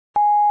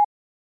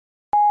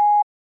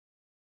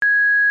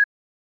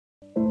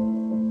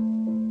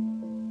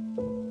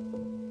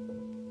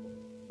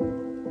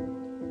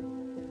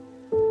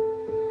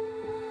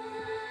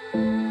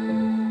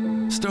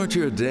Start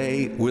your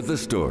day with a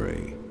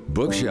story.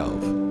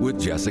 Bookshelf with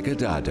Jessica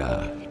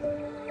Dada.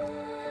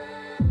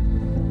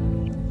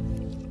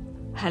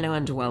 Hello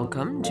and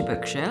welcome to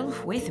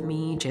Bookshelf with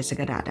me,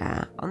 Jessica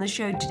Dada. On the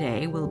show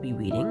today, we'll be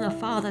reading A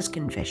Father's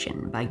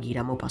Confession by Guy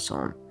de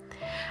Maupassant.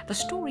 The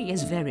story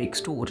is very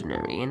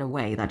extraordinary in a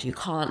way that you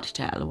can't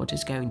tell what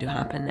is going to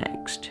happen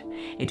next.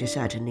 It is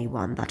certainly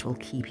one that will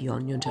keep you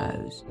on your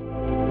toes.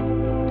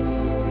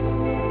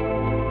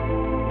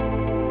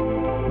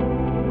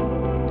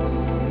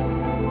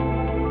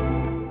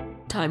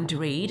 Time to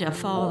read A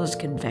Father's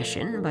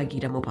Confession by Guy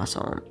de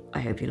Maupassant. I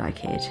hope you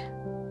like it.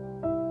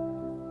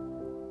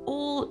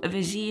 All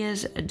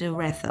viziers de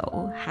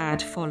Rethel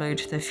had followed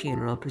the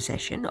funeral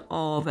procession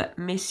of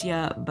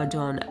Monsieur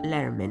Baudon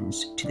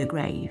Lermins to the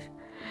grave,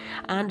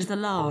 and the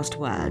last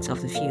words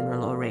of the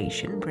funeral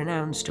oration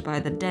pronounced by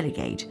the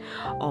delegate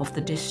of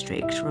the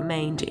district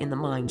remained in the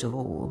minds of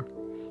all.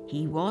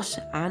 He was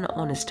an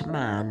honest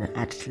man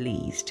at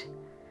least.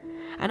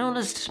 An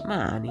honest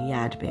man he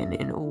had been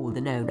in all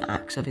the known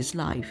acts of his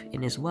life,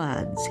 in his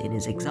words, in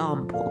his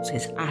examples,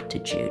 his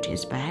attitude,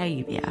 his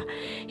behaviour,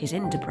 his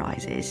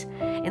enterprises,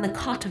 in the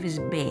cut of his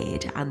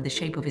beard and the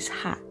shape of his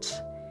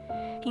hat.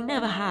 He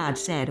never had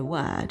said a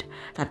word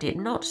that did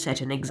not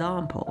set an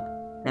example,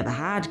 never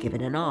had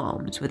given an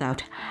alms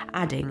without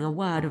adding a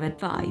word of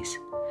advice,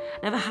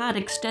 never had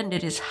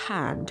extended his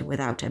hand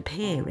without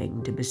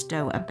appearing to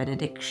bestow a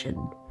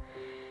benediction.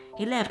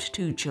 He left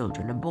 2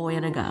 children, a boy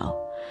and a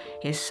girl.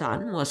 His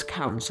son was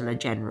Councillor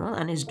General,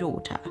 and his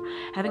daughter,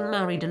 having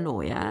married a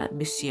lawyer,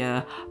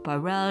 Monsieur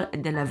Poirel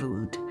de la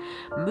Voulte,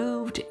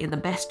 moved in the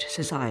best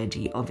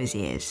society of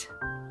viziers.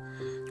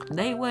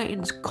 They were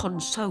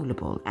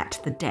inconsolable at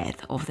the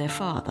death of their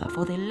father,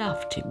 for they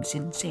loved him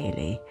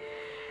sincerely.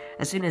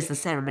 As soon as the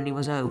ceremony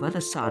was over,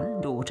 the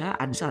son, daughter,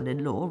 and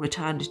son-in-law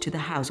returned to the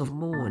house of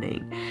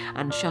mourning,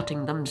 and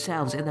shutting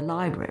themselves in the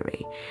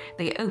library,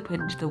 they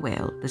opened the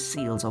will, the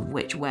seals of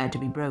which were to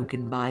be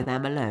broken by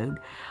them alone,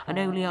 and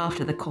only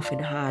after the coffin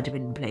had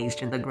been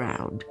placed in the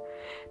ground.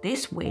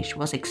 This wish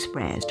was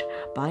expressed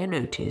by a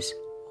notice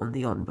on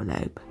the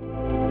envelope.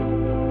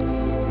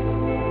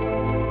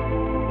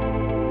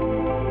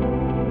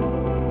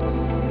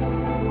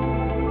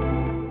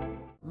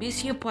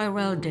 Monsieur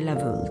Poirel de la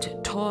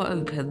Voulte tore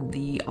open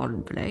the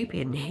envelope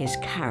in his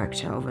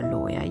character of a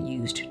lawyer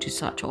used to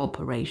such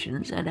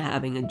operations, and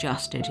having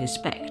adjusted his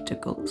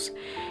spectacles,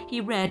 he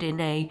read in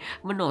a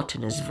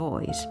monotonous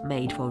voice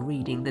made for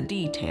reading the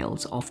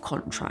details of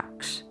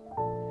contracts.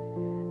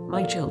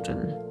 My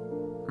children,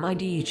 my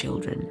dear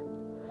children,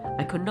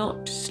 I could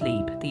not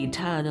sleep the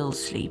eternal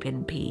sleep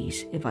in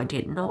peace if I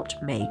did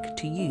not make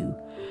to you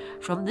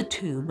from the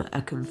tomb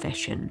a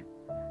confession,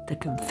 the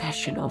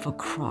confession of a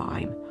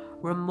crime,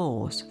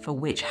 remorse for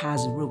which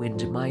has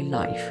ruined my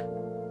life.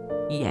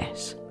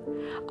 Yes,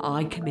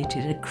 I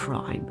committed a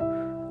crime,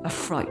 a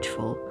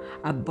frightful,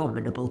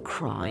 abominable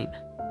crime.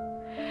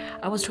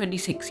 I was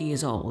 26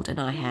 years old, and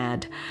I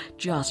had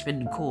just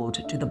been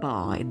called to the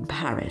bar in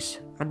Paris,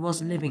 and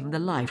was living the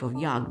life of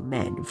young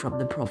men from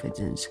the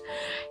provinces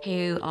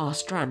who are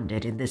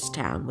stranded in this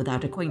town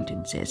without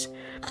acquaintances,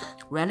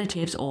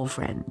 relatives or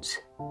friends.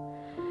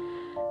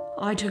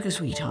 I took a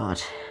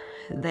sweetheart.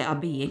 There are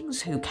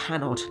beings who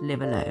cannot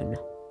live alone.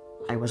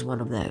 I was one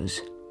of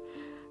those.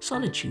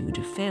 Solitude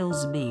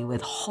fills me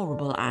with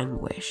horrible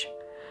anguish.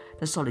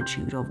 The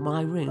solitude of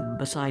my room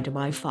beside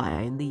my fire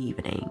in the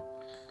evening.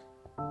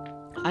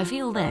 I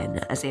feel then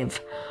as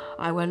if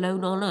I were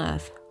alone on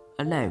earth,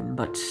 alone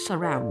but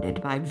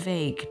surrounded by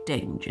vague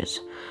dangers,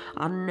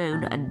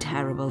 unknown and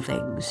terrible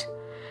things,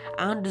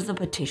 and the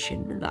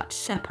partition that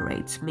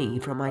separates me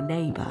from my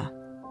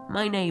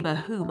neighbour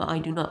whom I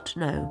do not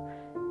know,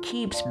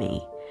 keeps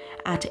me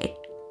at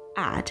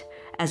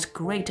as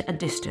great a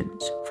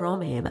distance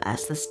from him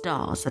as the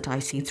stars that I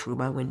see through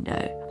my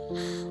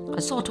window.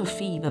 A sort of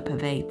fever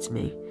pervades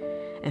me,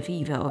 a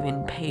fever of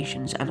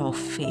impatience and of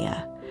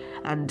fear,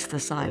 and the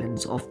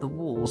silence of the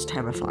walls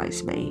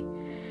terrifies me.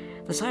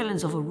 The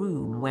silence of a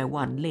room where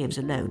one lives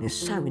alone is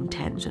so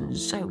intense and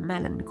so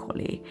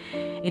melancholy.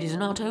 It is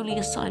not only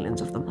a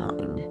silence of the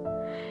mind.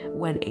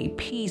 When a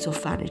piece of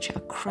furniture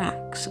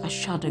cracks, a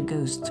shudder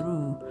goes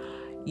through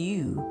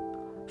you,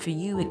 for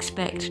you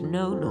expect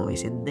no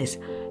noise in this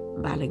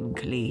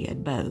melancholy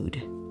abode.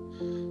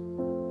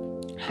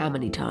 How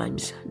many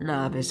times,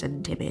 nervous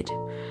and timid,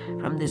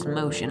 from this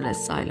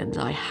motionless silence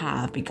I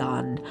have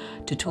begun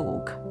to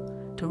talk,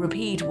 to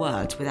repeat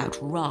words without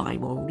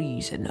rhyme or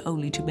reason,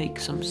 only to make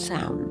some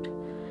sound.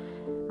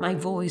 My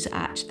voice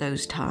at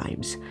those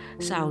times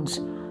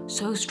sounds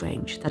so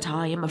strange that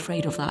I am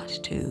afraid of that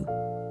too.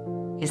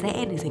 Is there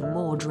anything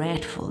more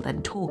dreadful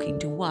than talking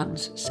to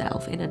one's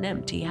self in an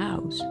empty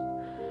house?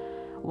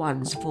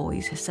 One's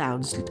voice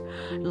sounds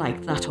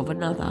like that of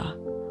another,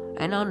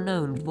 an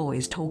unknown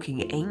voice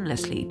talking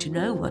aimlessly to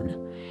no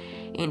one,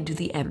 into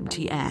the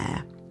empty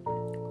air,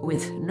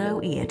 with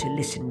no ear to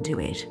listen to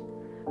it,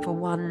 for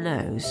one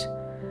knows,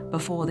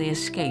 before they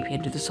escape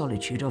into the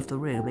solitude of the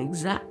room,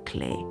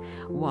 exactly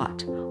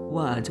what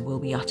words will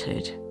be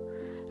uttered,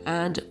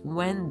 and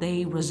when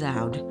they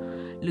resound,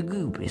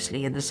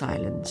 lugubriously in the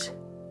silence.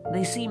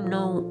 They seemed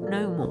no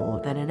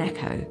more than an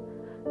echo,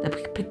 the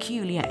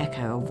peculiar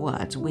echo of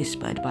words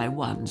whispered by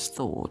one's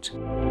thought.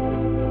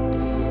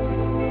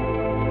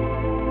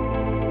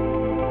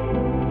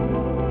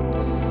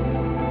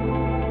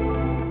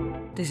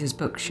 This is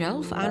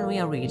Bookshelf, and we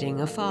are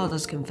reading A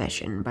Father's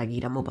Confession by Guy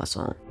de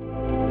Maupassant.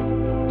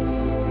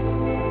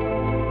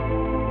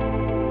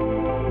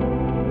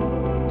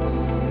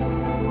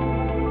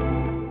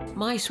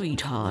 My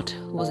sweetheart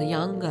was a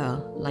young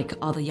girl, like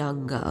other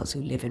young girls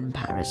who live in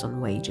Paris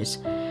on wages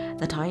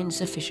that are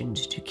insufficient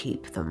to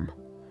keep them.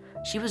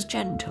 She was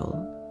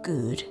gentle,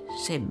 good,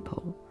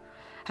 simple.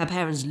 Her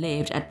parents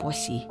lived at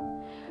Poissy.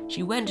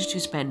 She went to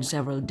spend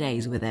several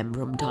days with them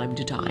from time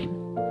to time.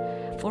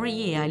 For a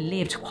year I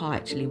lived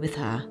quietly with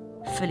her,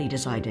 fully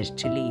decided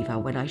to leave her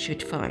when I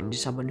should find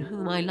someone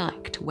whom I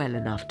liked well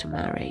enough to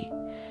marry.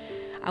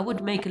 I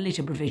would make a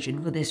little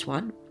provision for this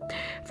one,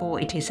 for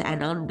it is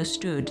an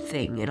understood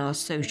thing in our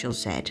social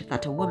set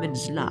that a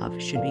woman's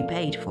love should be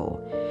paid for,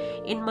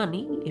 in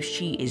money if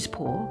she is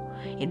poor,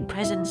 in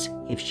presents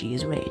if she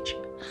is rich.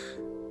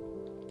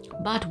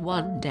 But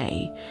one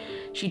day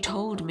she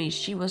told me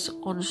she was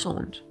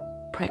enceinte,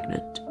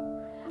 pregnant.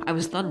 I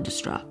was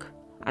thunderstruck,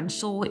 and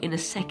saw in a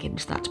second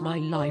that my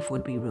life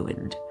would be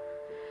ruined.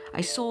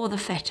 I saw the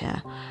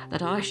fetter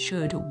that I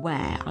should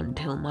wear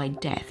until my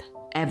death,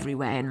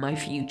 everywhere in my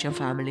future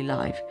family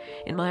life,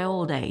 in my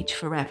old age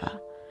forever.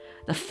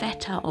 The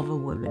fetter of a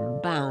woman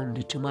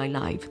bound to my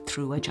life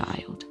through a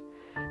child.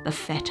 The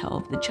fetter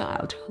of the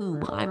child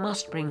whom I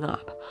must bring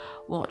up,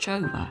 watch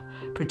over,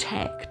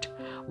 protect,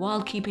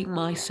 while keeping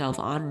myself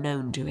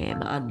unknown to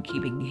him and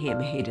keeping him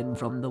hidden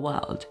from the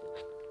world.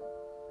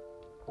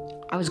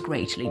 I was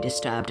greatly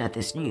disturbed at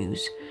this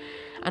news,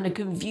 and a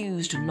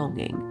confused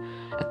longing,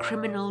 a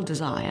criminal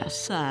desire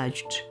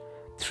surged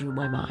through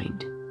my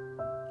mind.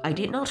 I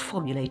did not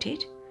formulate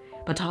it,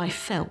 but I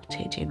felt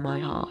it in my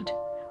heart,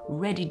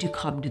 ready to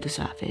come to the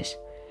surface,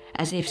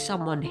 as if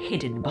someone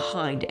hidden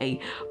behind a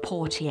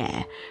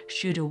portiere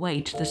should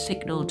await the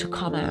signal to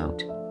come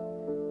out.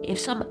 If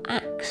some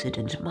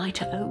accident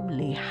might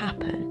only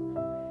happen.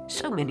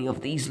 So many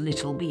of these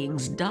little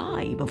beings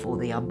die before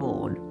they are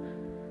born.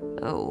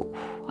 Oh,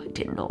 I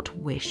did not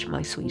wish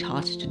my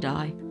sweetheart to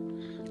die.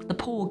 The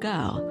poor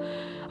girl,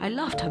 I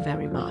loved her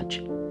very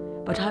much,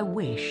 but I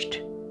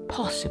wished,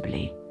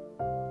 possibly,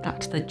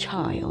 that the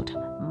child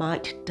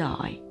might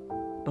die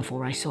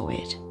before I saw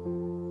it.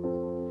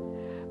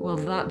 Well,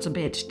 that's a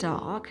bit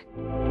dark.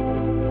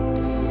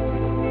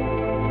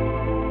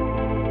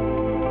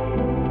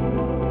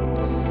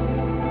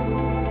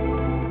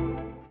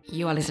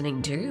 You are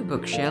listening to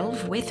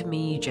Bookshelf with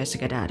me,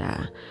 Jessica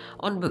Dada.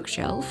 On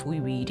Bookshelf, we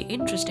read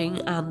interesting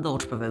and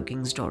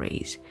thought-provoking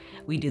stories.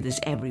 We do this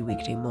every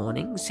weekday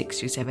morning, 6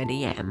 to 7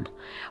 a.m.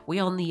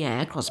 We're on the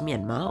air across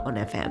Myanmar on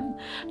FM,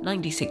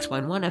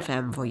 96.1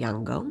 FM for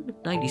Yangon,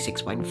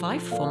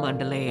 96.5 for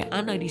Mandalay,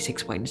 and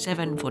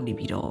 96.7 for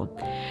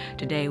Naypyidaw.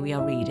 Today we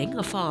are reading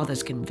A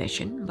Father's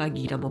Confession by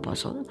Guy de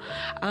Maupassant,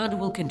 and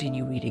we'll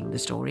continue reading the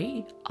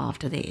story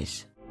after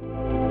this.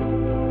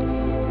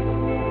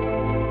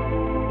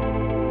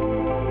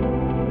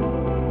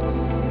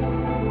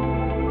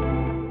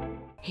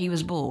 He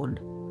was born.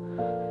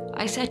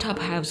 I set up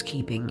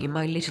housekeeping in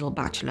my little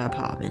bachelor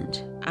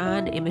apartment,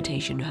 an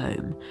imitation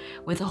home,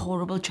 with a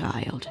horrible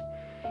child.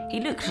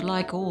 He looked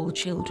like all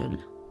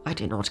children. I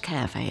did not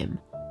care for him.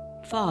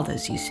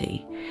 Fathers, you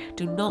see,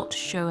 do not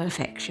show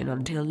affection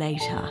until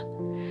later.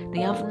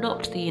 They have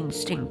not the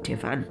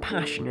instinctive and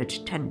passionate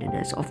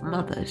tenderness of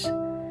mothers.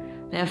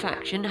 Their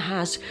affection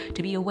has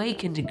to be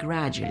awakened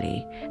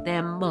gradually.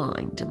 Their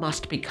mind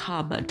must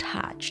become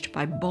attached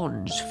by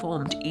bonds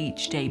formed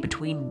each day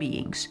between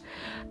beings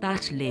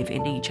that live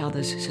in each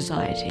other's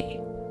society.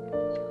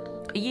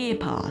 A year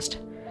passed.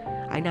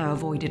 I now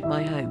avoided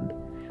my home,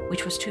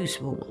 which was too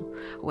small,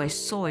 where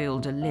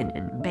soiled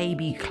linen,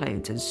 baby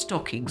clothes and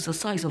stockings the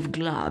size of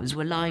gloves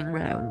were lying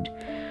round,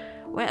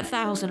 where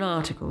 1,000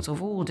 articles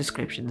of all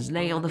descriptions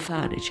lay on the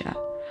furniture,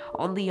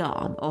 on the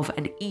arm of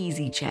an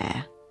easy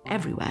chair,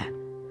 everywhere.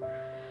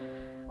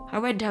 I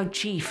went out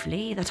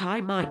chiefly that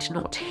I might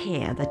not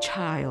hear the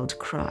child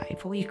cry,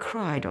 for he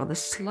cried on the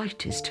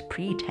slightest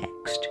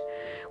pretext.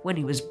 When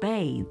he was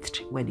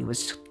bathed, when he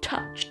was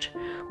touched,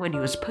 when he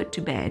was put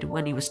to bed,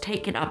 when he was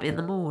taken up in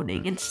the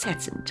morning,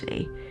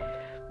 incessantly.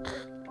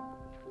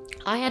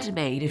 I had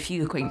made a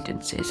few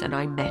acquaintances, and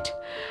I met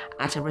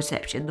at a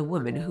reception the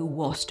woman who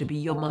was to be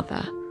your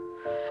mother.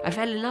 I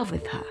fell in love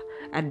with her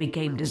and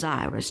became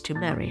desirous to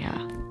marry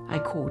her. I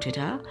courted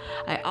her.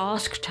 I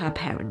asked her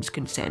parents'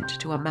 consent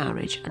to a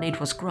marriage, and it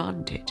was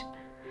granted.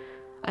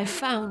 I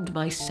found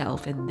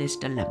myself in this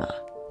dilemma.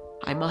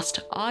 I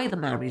must either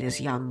marry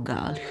this young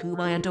girl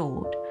whom I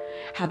adored,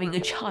 having a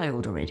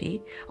child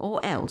already,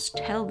 or else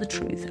tell the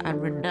truth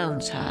and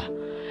renounce her,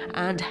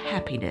 and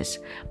happiness,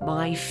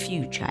 my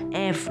future,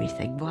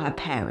 everything for her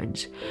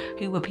parents,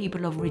 who were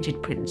people of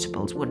rigid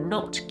principles, would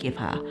not give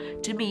her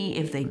to me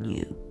if they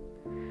knew.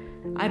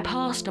 I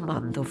passed a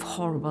month of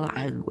horrible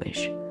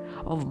anguish,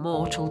 of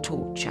mortal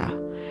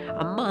torture,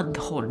 a month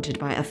haunted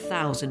by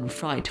 1,000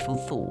 frightful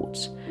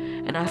thoughts,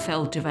 and I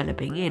felt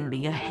developing in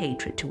me a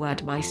hatred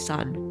toward my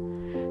son,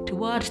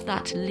 toward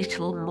that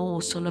little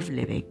morsel of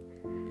living,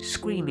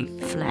 screaming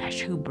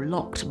flesh who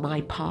blocked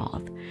my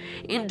path,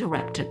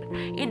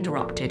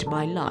 interrupted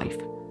my life,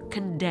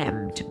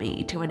 condemned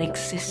me to an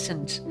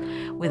existence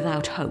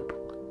without hope,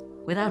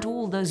 without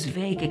all those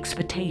vague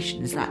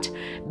expectations that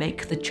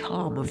make the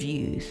charm of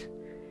youth.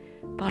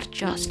 But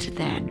just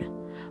then,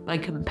 my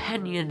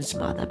companion's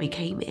mother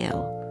became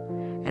ill,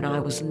 and I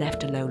was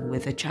left alone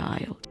with the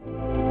child.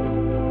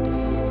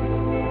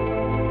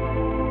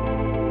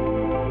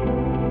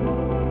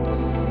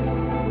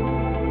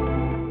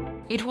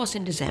 It was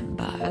in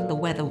December, and the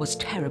weather was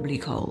terribly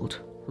cold.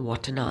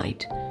 What a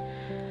night.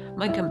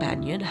 My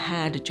companion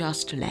had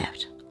just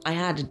left. I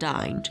had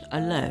dined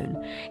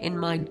alone in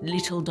my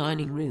little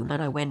dining room,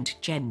 and I went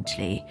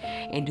gently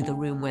into the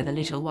room where the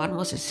little one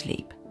was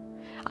asleep.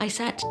 I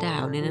sat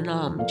down in an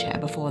armchair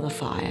before the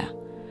fire.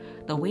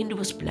 The wind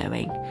was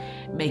blowing,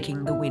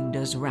 making the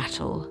windows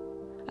rattle,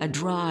 a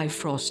dry,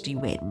 frosty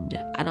wind,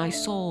 and I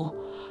saw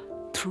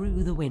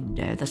through the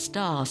window the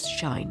stars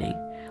shining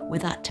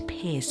with that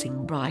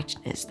piercing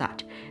brightness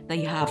that they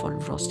have on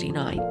frosty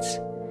nights.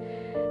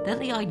 Then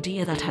the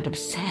idea that had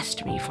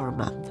obsessed me for a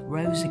month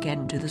rose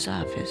again to the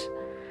surface.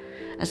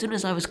 As soon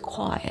as I was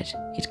quiet,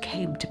 it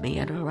came to me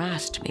and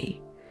harassed me.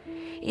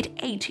 It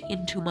ate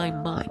into my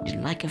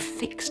mind like a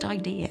fixed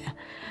idea,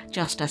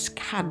 just as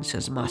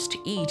cancers must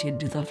eat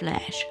into the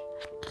flesh.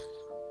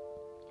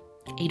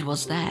 It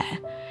was there,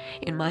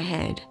 in my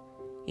head,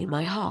 in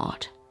my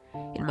heart,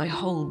 in my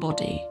whole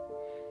body.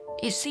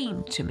 It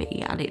seemed to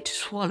me, and it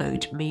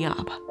swallowed me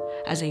up,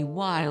 as a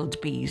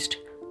wild beast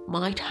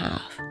might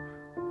have.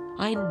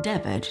 I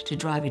endeavoured to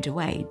drive it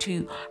away,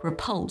 to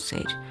repulse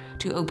it,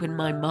 to open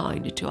my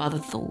mind to other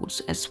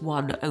thoughts as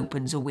one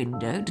opens a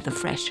window to the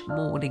fresh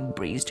morning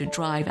breeze to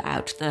drive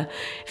out the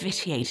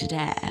vitiated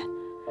air.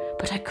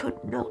 But I could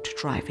not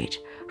drive it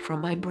from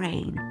my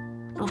brain,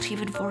 not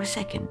even for a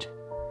second.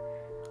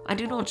 I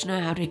do not know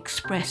how to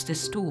express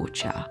this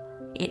torture.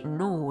 It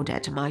gnawed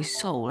at my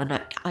soul,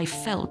 and I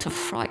felt a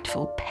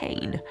frightful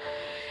pain,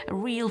 a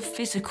real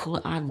physical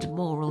and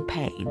moral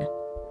pain.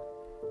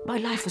 My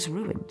life was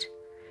ruined.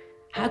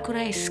 How could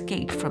I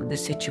escape from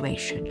this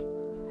situation?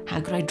 How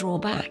could I draw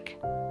back?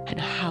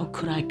 And how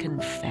could I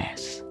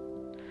confess?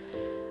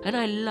 And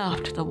I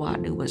loved the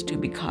one who was to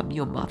become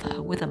your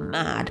mother with a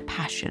mad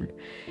passion,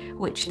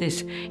 which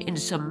this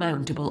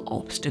insurmountable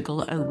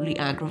obstacle only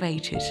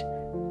aggravated.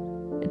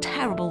 A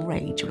terrible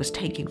rage was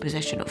taking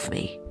possession of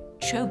me,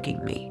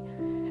 choking me,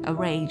 a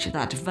rage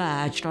that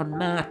verged on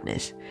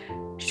madness.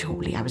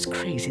 Surely I was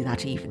crazy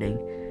that evening.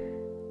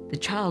 The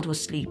child was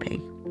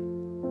sleeping.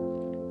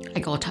 I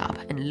got up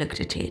and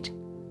looked at it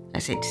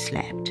as it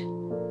slept.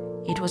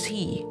 It was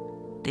he,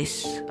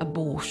 this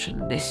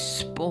abortion, this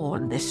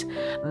spawn, this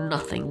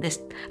nothing,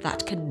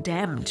 that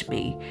condemned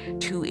me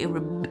to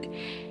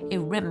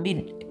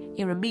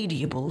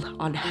irremediable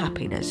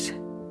unhappiness.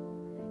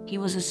 He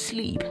was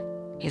asleep,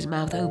 his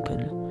mouth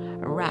open,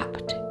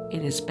 wrapped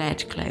in his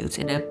bedclothes,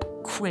 in a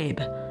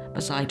crib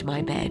beside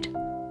my bed,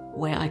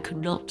 where I could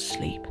not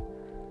sleep.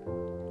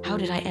 How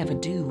did I ever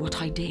do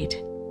what I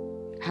did?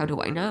 How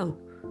do I know?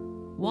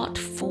 What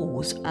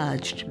force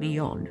urged me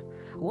on?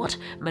 What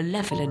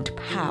malevolent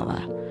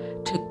power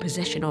took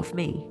possession of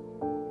me?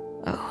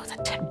 Oh, the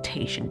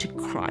temptation to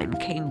crime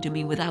came to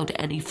me without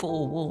any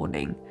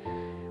forewarning.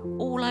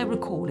 All I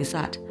recall is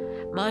that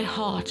my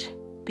heart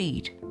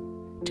beat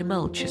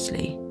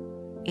tumultuously.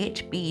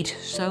 It beat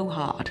so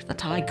hard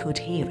that I could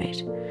hear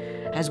it,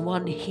 as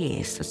one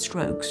hears the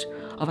strokes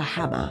of a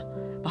hammer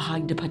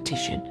behind a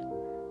partition.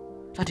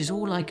 That is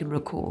all I can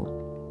recall,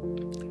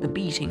 the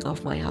beating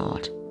of my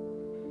heart.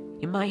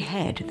 In my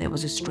head there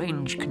was a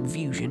strange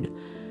confusion,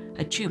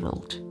 a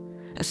tumult,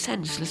 a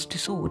senseless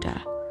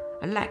disorder,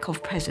 a lack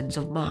of presence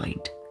of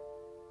mind.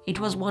 It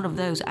was one of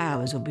those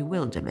hours of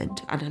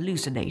bewilderment and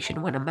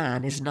hallucination when a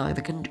man is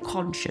neither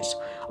conscious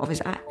of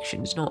his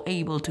actions nor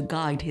able to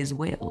guide his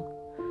will.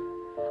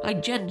 I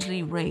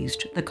gently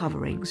raised the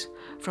coverings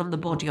from the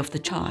body of the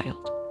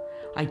child.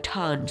 I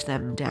turned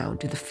them down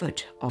to the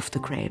foot of the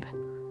crib,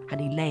 and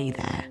he lay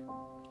there,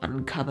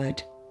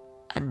 uncovered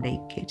and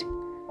naked.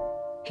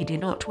 He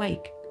did not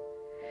wake.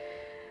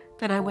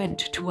 Then I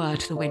went toward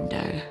the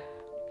window,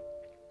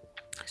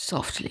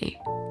 softly,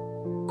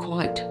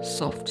 quite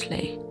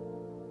softly,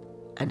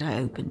 and I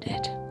opened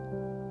it.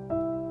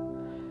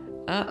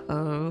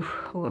 Uh-oh,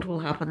 what will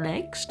happen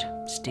next?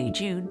 Stay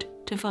tuned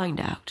to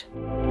find out.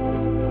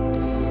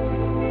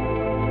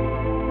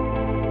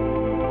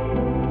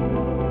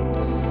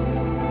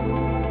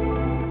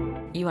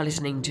 You are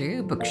listening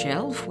to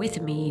Bookshelf with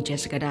me,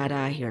 Jessica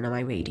Dada, here on My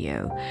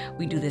Radio.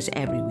 We do this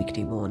every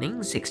weekday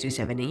morning, 6 to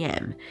 7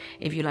 a.m.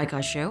 If you like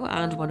our show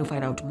and want to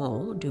find out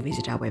more, do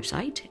visit our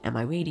website,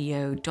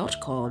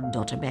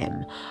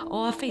 miradio.com.mm,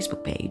 or our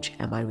Facebook page,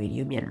 MI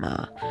Radio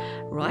Myanmar.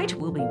 Right,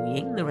 we'll be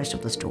reading the rest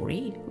of the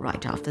story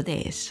right after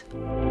this.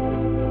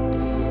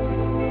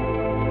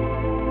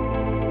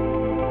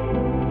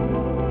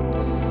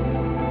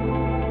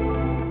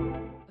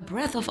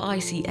 breath of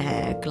icy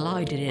air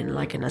glided in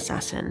like an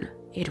assassin.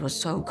 It was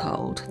so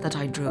cold that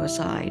I drew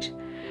aside,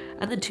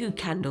 and the 2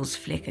 candles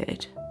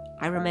flickered.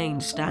 I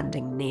remained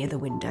standing near the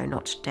window,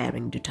 not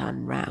daring to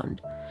turn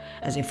round,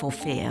 as if for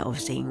fear of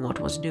seeing what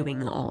was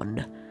doing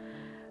on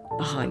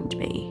behind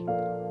me,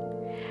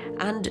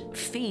 and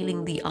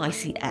feeling the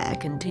icy air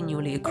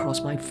continually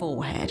across my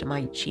forehead,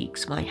 my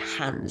cheeks, my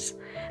hands,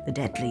 the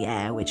deadly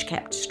air which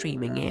kept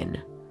streaming in.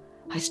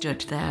 I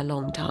stood there a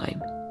long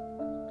time.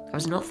 I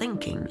was not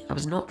thinking, I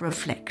was not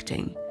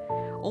reflecting.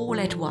 All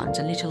at once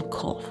a little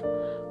cough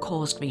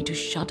caused me to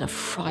shudder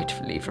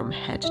frightfully from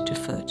head to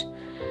foot,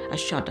 a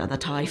shudder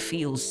that I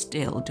feel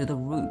still to the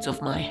roots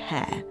of my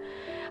hair,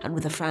 and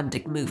with a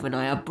frantic movement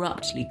I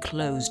abruptly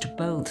closed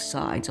both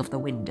sides of the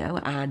window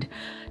and,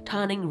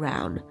 turning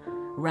round,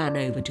 ran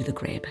over to the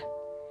crib.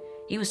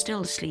 He was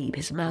still asleep,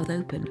 his mouth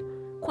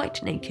open,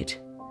 quite naked.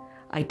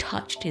 I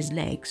touched his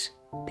legs.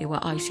 They were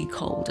icy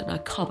cold, and I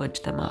covered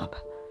them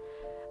up.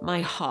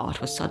 My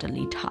heart was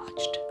suddenly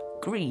touched,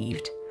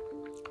 grieved,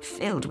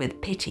 filled with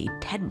pity,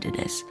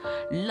 tenderness,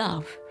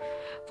 love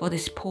for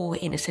this poor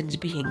innocent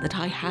being that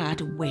I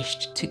had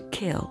wished to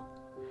kill.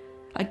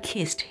 I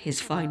kissed his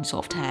fine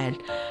soft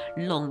head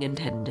long and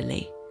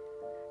tenderly.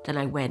 Then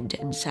I went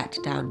and sat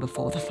down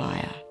before the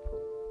fire.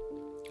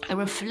 I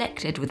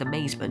reflected with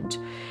amazement,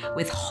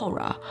 with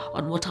horror,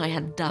 on what I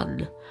had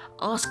done,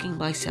 asking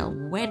myself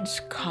whence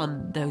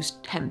come those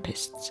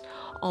tempests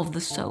of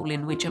the soul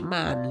in which a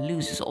man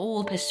loses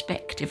all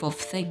perspective of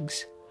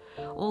things,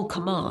 all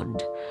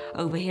command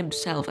over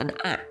himself, and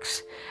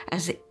acts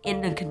as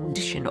in a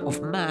condition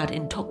of mad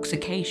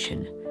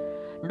intoxication,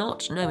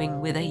 not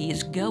knowing whither he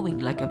is going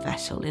like a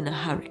vessel in a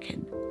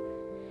hurricane.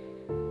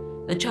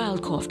 The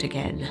child coughed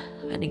again,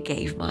 and it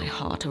gave my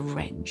heart a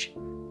wrench.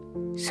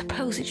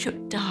 Suppose it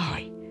should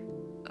die.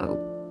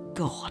 Oh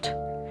God,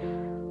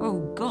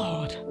 oh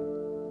God,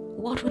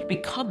 what would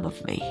become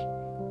of me?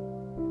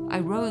 I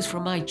rose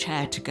from my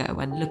chair to go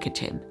and look at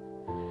him,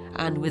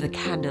 and with a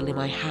candle in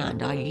my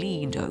hand I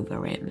leaned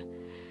over him.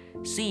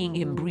 Seeing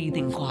him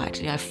breathing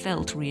quietly, I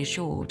felt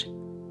reassured.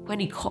 When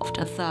he coughed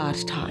a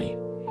 3rd time,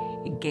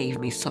 it gave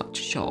me such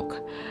a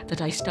shock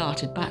that I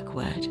started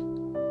backward,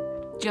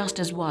 just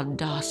as one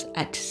does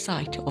at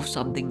sight of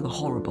something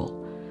horrible,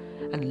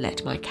 and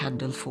let my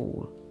candle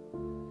fall.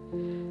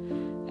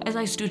 As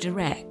I stood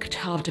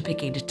erect after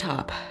picking it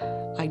up,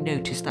 I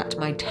noticed that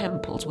my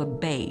temples were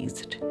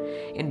bathed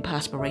in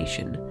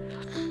perspiration,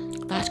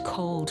 that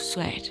cold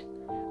sweat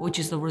which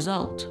is the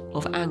result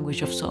of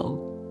anguish of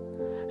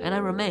soul, and I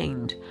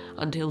remained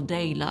until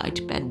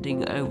daylight,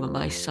 bending over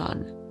my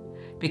son,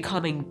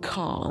 becoming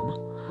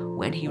calm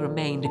when he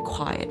remained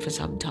quiet for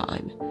some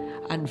time,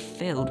 and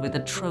filled with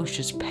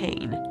atrocious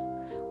pain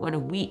when a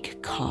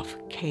weak cough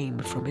came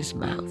from his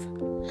mouth.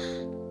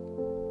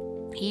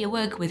 He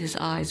awoke with his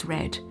eyes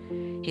red,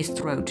 his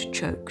throat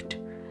choked,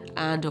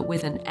 and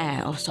with an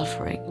air of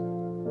suffering.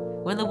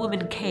 When the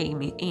woman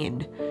came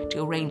in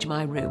to arrange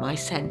my room, I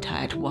sent her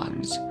at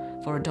once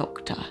for a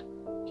doctor.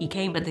 He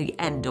came at the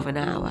end of an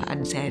hour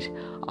and said,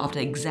 after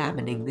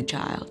examining the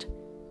child,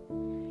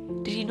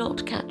 "Did he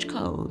not catch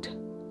cold?"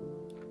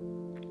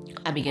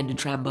 I began to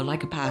tremble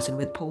like a person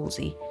with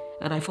palsy,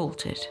 and I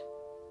faltered,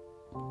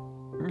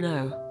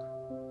 "No,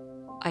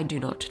 I do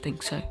not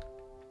think so."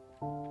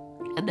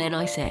 And then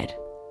I said,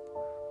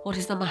 "What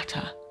is the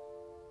matter?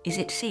 Is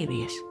it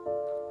serious?"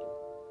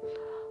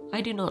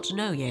 "I do not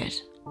know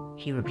yet,"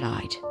 he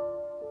replied.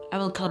 "I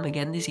will come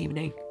again this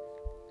evening."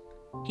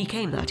 He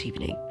came that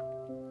evening.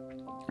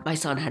 My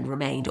son had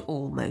remained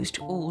almost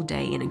all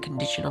day in a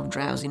condition of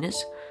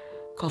drowsiness,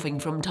 coughing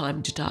from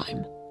time to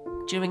time.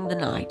 During the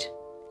night,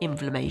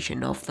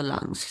 inflammation of the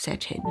lungs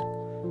set in.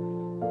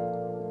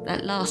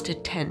 That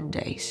lasted 10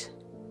 days.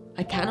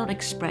 I cannot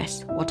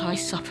express what I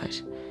suffered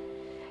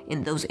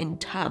in those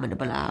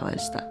interminable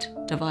hours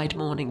that divide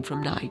morning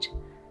from night,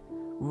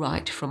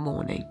 right from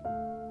morning.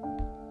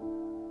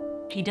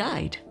 He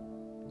died.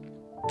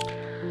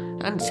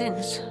 And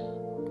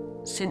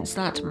since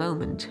that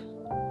moment,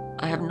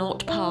 I have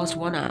not passed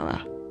 1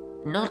 hour,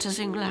 not a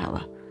single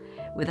hour,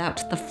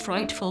 without the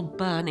frightful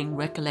burning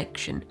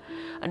recollection,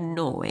 a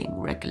gnawing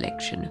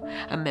recollection,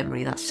 a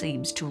memory that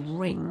seems to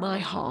wring my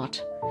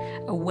heart,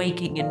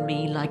 awaking in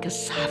me like a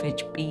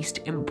savage beast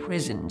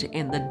imprisoned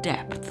in the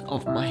depth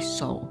of my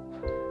soul.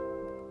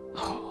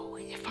 Oh,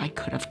 if I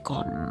could have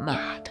gone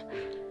mad.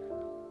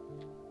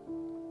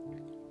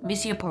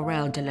 Monsieur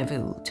Poirel de la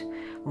Voulte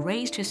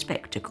raised his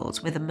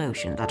spectacles with a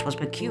motion that was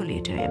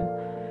peculiar to him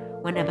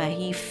whenever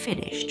he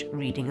finished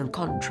reading a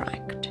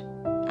contract,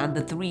 and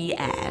the 3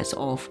 heirs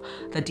of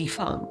the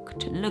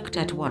defunct looked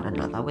at one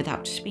another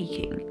without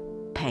speaking,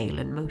 pale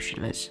and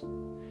motionless.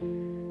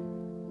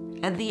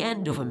 At the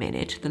end of a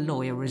minute, the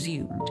lawyer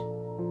resumed,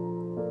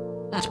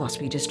 "That must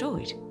be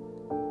destroyed."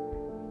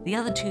 The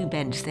other 2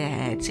 bent their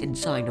heads in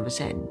sign of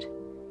assent.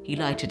 He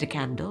lighted a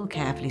candle,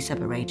 carefully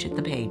separated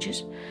the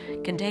pages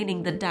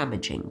containing the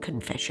damaging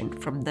confession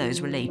from those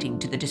relating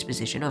to the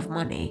disposition of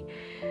money.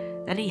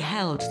 Then he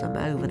held them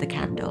over the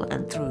candle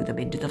and threw them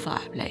into the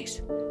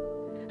fireplace.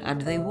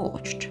 And they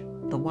watched,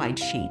 the white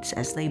sheets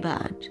as they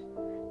burned,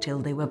 till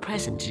they were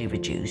presently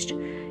reduced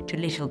to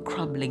little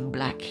crumbling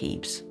black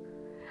heaps.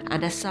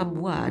 And as some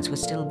words were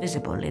still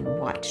visible in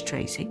white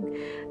tracing,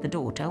 the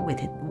daughter,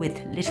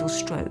 with little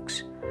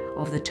strokes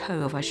of the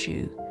toe of her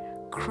shoe,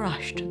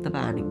 crushed the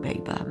burning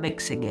paper,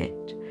 mixing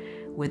it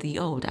with the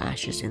old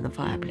ashes in the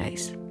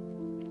fireplace.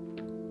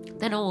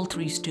 Then all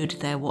three stood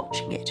there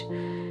watching it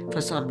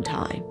for some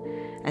time,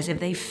 as if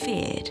they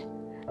feared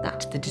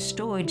that the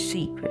destroyed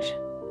secret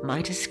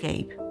might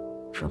escape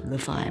from the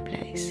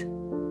fireplace.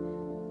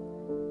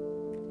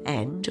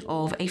 End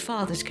of A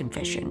Father's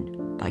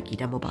Confession by Guy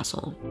de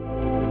Maupassant.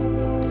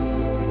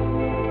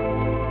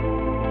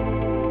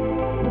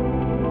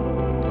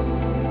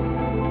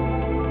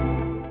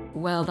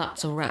 Well,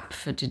 that's a wrap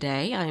for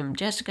today. I am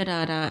Jessica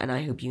Dada, and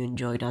I hope you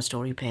enjoyed our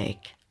story pick.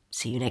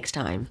 See you next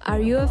time.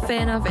 Are you a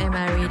fan of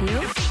MI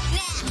Radio?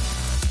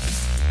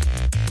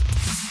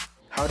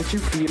 How did you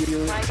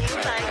feel?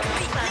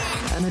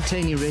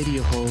 Entertaining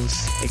radio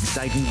hosts,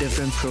 exciting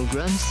different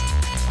programs.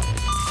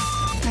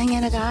 နိုင်ငံ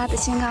တကာသ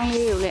ချင်းကောင်း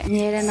လေးကိုလည်းအ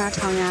မြဲတမ်းနား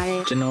ထောင်ရတ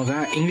ယ် ကျွန်တော်က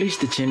English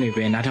သချင်းတွေ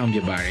ပဲနားထောင်ဖြ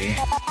စ်ပါတယ်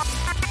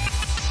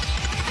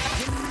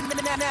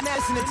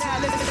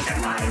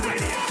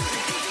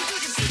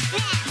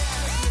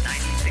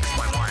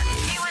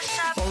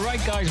All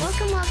right, guys.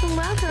 Welcome.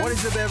 What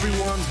is up,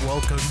 everyone?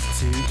 Welcome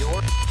to your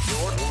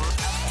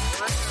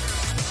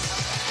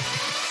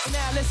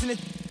now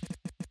listening.